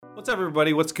What's up,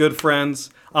 everybody? What's good, friends?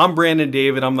 I'm Brandon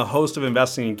David. I'm the host of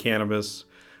Investing in Cannabis.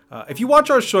 If you watch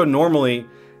our show normally,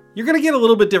 you're going to get a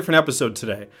little bit different episode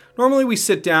today. Normally, we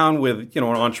sit down with, an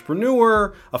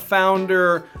entrepreneur, a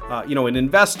founder, an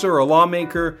investor, a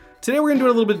lawmaker. Today, we're going to do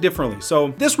it a little bit differently.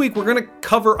 So this week, we're going to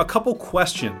cover a couple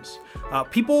questions.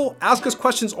 People ask us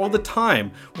questions all the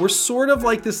time. We're sort of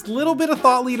like this little bit of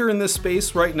thought leader in this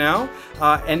space right now,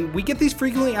 and we get these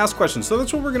frequently asked questions. So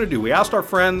that's what we're going to do. We asked our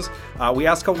friends, we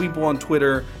asked a couple people on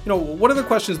Twitter, what are the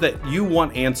questions that you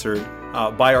want answered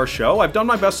by our show? I've done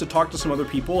my best to talk to some other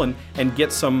people and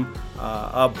get some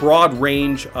a broad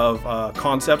range of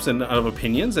concepts and of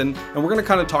opinions, and we're going to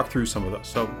kind of talk through some of those.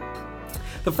 So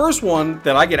the first one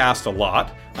that I get asked a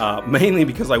lot, mainly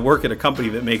because I work at a company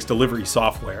that makes delivery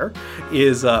software,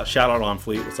 is shout out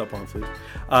OnFleet. What's up,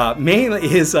 OnFleet? Mainly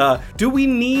is, do we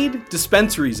need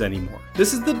dispensaries anymore?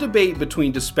 This is the debate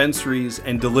between dispensaries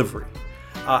and delivery.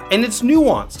 And it's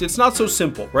nuanced. It's not so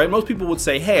simple, right? Most people would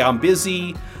say, hey, I'm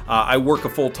busy. I work a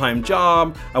full-time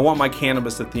job. I want my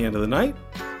cannabis at the end of the night.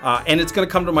 And it's going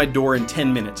to come to my door in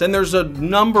 10 minutes. And there's a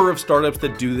number of startups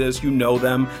that do this. You know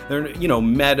them. They're,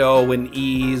 Meadow and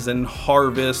Ease and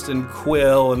Harvest and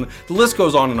Quill, and the list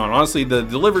goes on and on. Honestly, the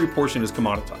delivery portion is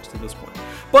commoditized at this point.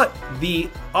 But the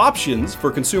options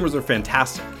for consumers are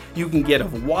fantastic. You can get a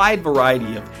wide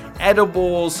variety of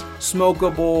edibles,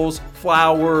 smokables,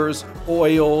 flowers,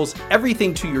 oils,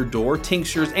 everything to your door,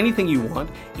 tinctures, anything you want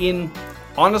in,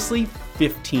 honestly,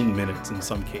 15 minutes in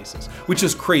some cases, which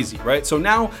is crazy, right? So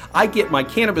now I get my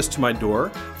cannabis to my door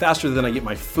faster than I get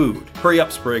my food. Hurry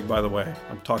up, Sprig, by the way.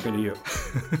 I'm talking to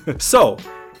you. So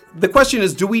the question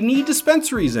is, do we need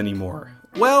dispensaries anymore?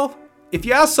 Well, if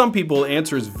you ask some people, the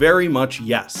answer is very much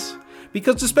yes.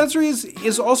 Because dispensaries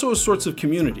is also a source of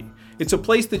community. It's a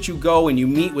place that you go and you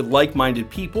meet with like-minded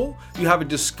people. You have a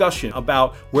discussion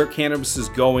about where cannabis is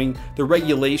going, the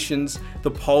regulations, the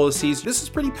policies. This is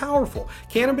pretty powerful.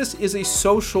 Cannabis is a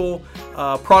social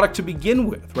product to begin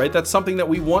with, right? That's something that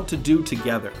we want to do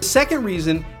together. The second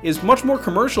reason is much more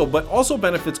commercial, but also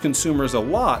benefits consumers a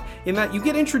lot in that you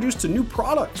get introduced to new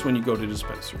products when you go to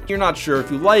dispensaries. You're not sure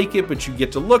if you like it, but you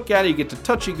get to look at it, you get to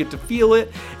touch it, you get to feel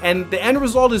it, and the end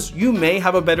result is you may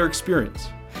have a better experience.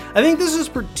 I think this is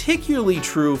particularly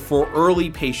true for early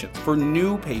patients, for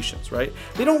new patients, right?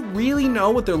 They don't really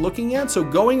know what they're looking at, so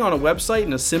going on a website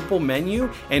in a simple menu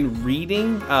and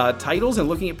reading titles and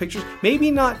looking at pictures,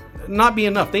 maybe not be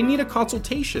enough. They need a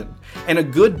consultation. And a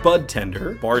good bud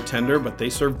tender, bartender, but they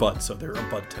serve bud, so they're a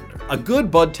bud tender. A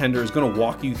good bud tender is going to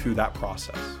walk you through that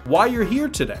process. Why you're here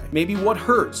today, maybe what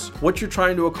hurts, what you're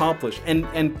trying to accomplish,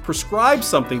 and prescribe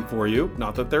something for you,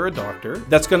 not that they're a doctor,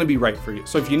 that's going to be right for you.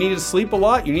 So if you need to sleep a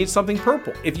lot, you need something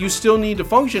purple. If you still need to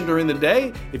function during the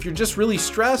day, if you're just really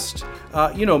stressed,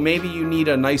 maybe you need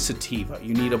a nice sativa,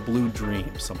 you need a Blue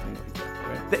Dream, something like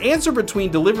that. The answer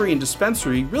between delivery and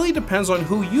dispensary really depends on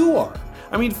who you are.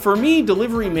 I mean, for me,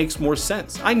 delivery makes more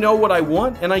sense. I know what I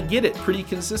want and I get it pretty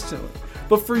consistently.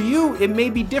 But for you, it may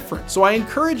be different. So I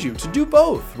encourage you to do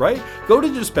both, right? Go to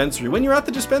the dispensary. When you're at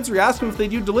the dispensary, ask them if they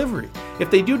do delivery.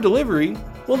 If they do delivery,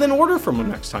 well, then order from them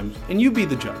next time and you be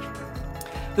the judge.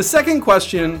 The second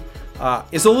question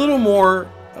is a little more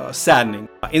saddening.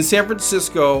 In San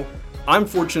Francisco, I'm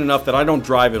fortunate enough that I don't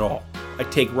drive at all. I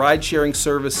take ride-sharing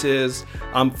services.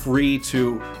 I'm free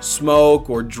to smoke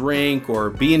or drink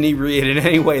or be inebriated in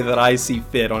any way that I see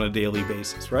fit on a daily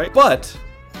basis, right? But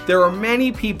there are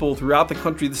many people throughout the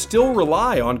country that still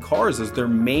rely on cars as their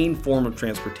main form of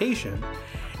transportation.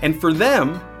 And for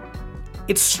them,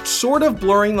 it's sort of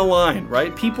blurring the line,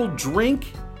 right? People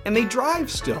drink and they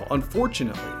drive still,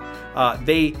 unfortunately.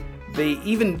 They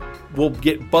even will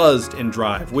get buzzed and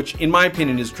drive, which in my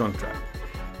opinion is drunk driving.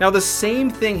 Now, the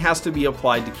same thing has to be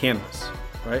applied to cannabis,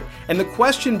 right? And the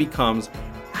question becomes,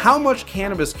 how much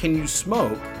cannabis can you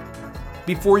smoke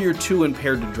before you're too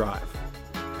impaired to drive?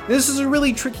 This is a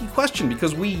really tricky question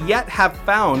because we yet have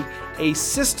found a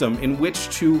system in which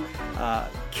to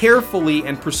carefully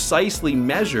and precisely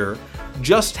measure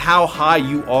just how high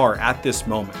you are at this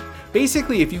moment.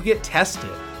 Basically, if you get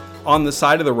tested on the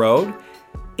side of the road,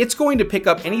 it's going to pick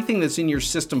up anything that's in your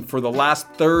system for the last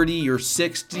 30 or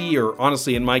 60, or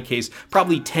honestly, in my case,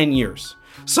 probably 10 years.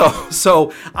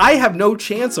 So I have no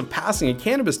chance of passing a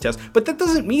cannabis test, but that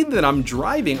doesn't mean that I'm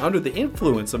driving under the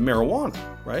influence of marijuana,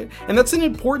 right? And that's an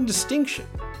important distinction.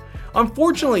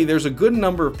 Unfortunately, there's a good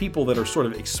number of people that are sort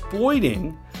of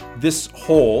exploiting this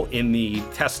hole in the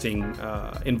testing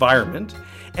environment,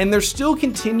 and they're still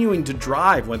continuing to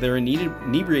drive when they're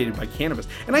inebriated by cannabis.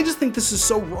 And I just think this is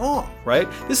so wrong, right?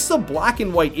 This is a black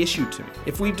and white issue to me.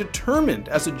 If we've determined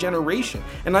as a generation,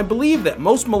 and I believe that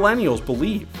most millennials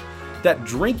believe, that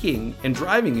drinking and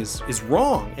driving is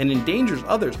wrong and endangers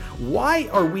others. Why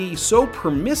are we so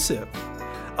permissive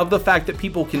of the fact that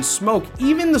people can smoke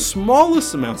even the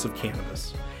smallest amounts of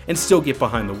cannabis and still get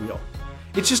behind the wheel?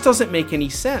 It just doesn't make any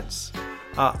sense.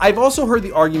 I've also heard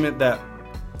the argument that,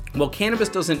 well, cannabis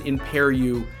doesn't impair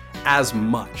you as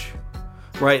much,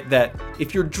 right? That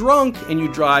if you're drunk and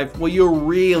you drive, well, you're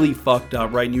really fucked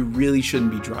up, right? And you really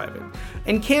shouldn't be driving.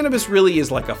 And cannabis really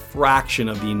is like a fraction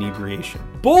of the inebriation.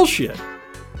 Bullshit.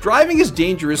 Driving is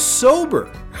dangerous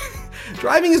sober.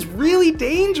 Driving is really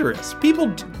dangerous.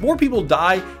 More people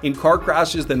die in car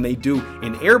crashes than they do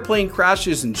in airplane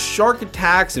crashes and shark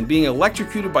attacks and being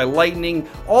electrocuted by lightning,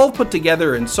 all put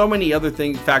together, and so many other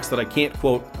facts that I can't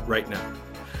quote right now.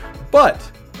 But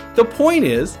the point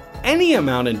is, any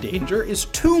amount in danger is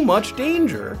too much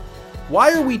danger.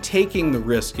 Why are we taking the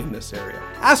risk in this area?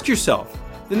 Ask yourself,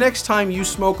 the next time you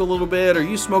smoke a little bit, or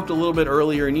you smoked a little bit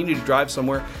earlier and you need to drive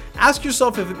somewhere, ask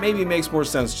yourself if it maybe makes more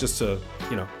sense just to,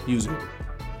 use it.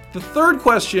 The third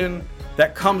question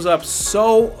that comes up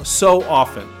so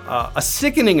often, a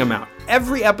sickening amount.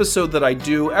 Every episode that I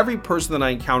do, every person that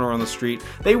I encounter on the street,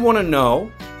 they want to know,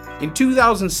 in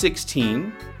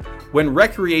 2016, when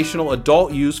recreational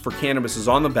adult use for cannabis is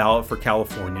on the ballot for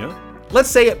California, let's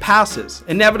say it passes.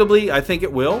 Inevitably, I think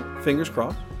it will, fingers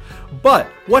crossed. But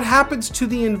what happens to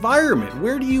the environment?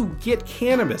 Where do you get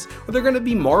cannabis? Are there going to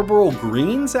be Marlboro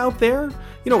Greens out there?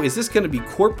 Is this going to be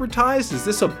corporatized? Is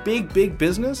this a big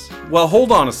business? Well,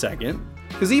 hold on a second.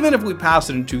 Because even if we pass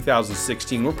it in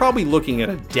 2016, we're probably looking at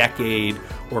a decade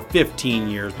or 15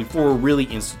 years before we're really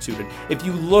instituted. If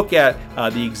you look at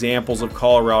the examples of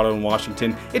Colorado and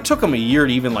Washington, it took them a year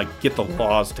to even get the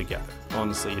laws together.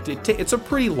 Honestly, it's a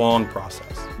pretty long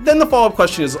process. Then the follow-up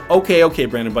question is, okay,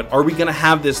 Brandon, but are we going to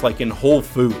have this in Whole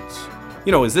Foods?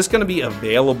 Is this going to be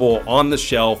available on the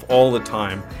shelf all the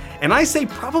time? And I say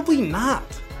probably not.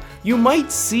 You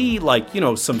might see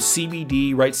some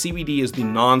CBD, right? CBD is the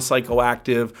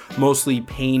non-psychoactive, mostly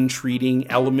pain-treating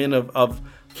element of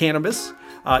cannabis.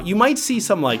 You might see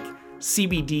some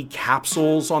CBD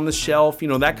capsules on the shelf,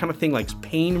 that kind of thing, like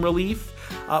pain relief.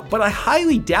 But I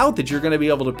highly doubt that you're going to be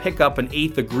able to pick up an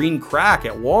eighth of green crack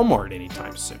at Walmart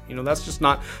anytime soon. That's just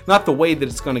not the way that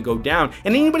it's going to go down.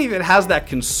 And anybody that has that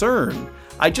concern,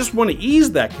 I just want to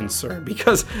ease that concern,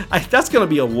 because that's going to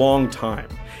be a long time.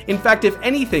 In fact, if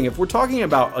anything, if we're talking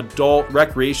about adult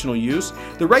recreational use,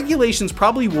 the regulations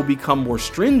probably will become more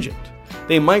stringent.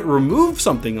 They might remove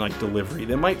something like delivery.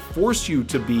 They might force you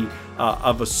to be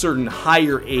of a certain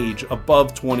higher age,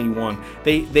 above 21.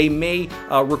 They may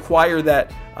require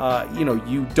that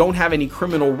you don't have any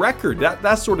criminal record,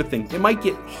 that sort of thing. It might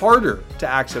get harder to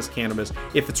access cannabis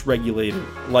if it's regulated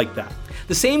like that.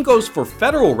 The same goes for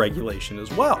federal regulation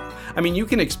as well. I mean, you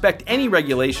can expect any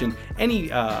regulation,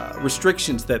 any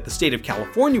restrictions that the state of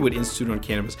California would institute on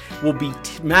cannabis will be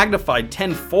magnified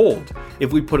tenfold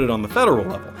if we put it on the federal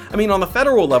level. I mean, on the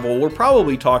federal level, we're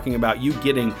probably talking about you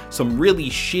getting some really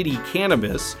shitty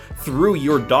cannabis through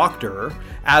your doctor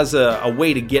as a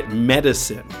way to get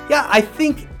medicine. Yeah, I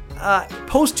think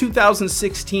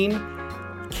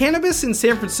post-2016, cannabis in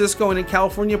San Francisco and in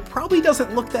California probably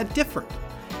doesn't look that different.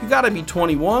 You gotta be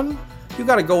 21, you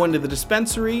gotta go into the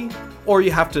dispensary, or you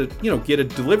have to, get a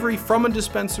delivery from a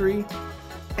dispensary,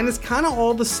 and it's kind of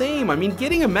all the same. I mean,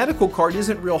 getting a medical card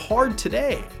isn't real hard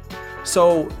today.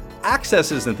 So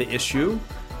access isn't the issue.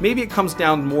 Maybe it comes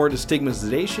down more to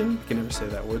stigmatization. I can never say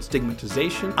that word,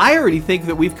 stigmatization. I already think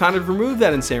that we've kind of removed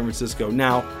that in San Francisco.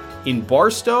 Now, in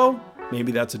Barstow,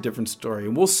 maybe that's a different story.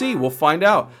 And we'll see. We'll find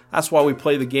out. That's why we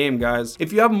play the game, guys.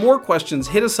 If you have more questions,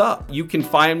 hit us up. You can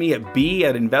find me at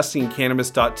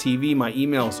b@investingincannabis.tv. My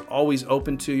email is always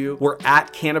open to you. We're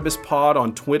at CannabisPod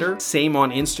on Twitter. Same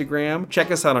on Instagram.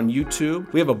 Check us out on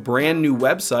YouTube. We have a brand new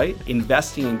website,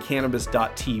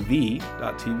 investingincannabis.tv.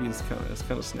 .tv is kind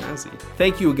of snazzy.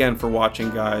 Thank you again for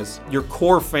watching, guys. Your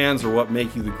core fans are what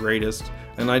make you the greatest.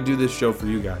 And I do this show for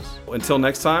you guys. Until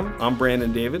next time, I'm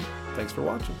Brandon David. Thanks for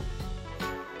watching.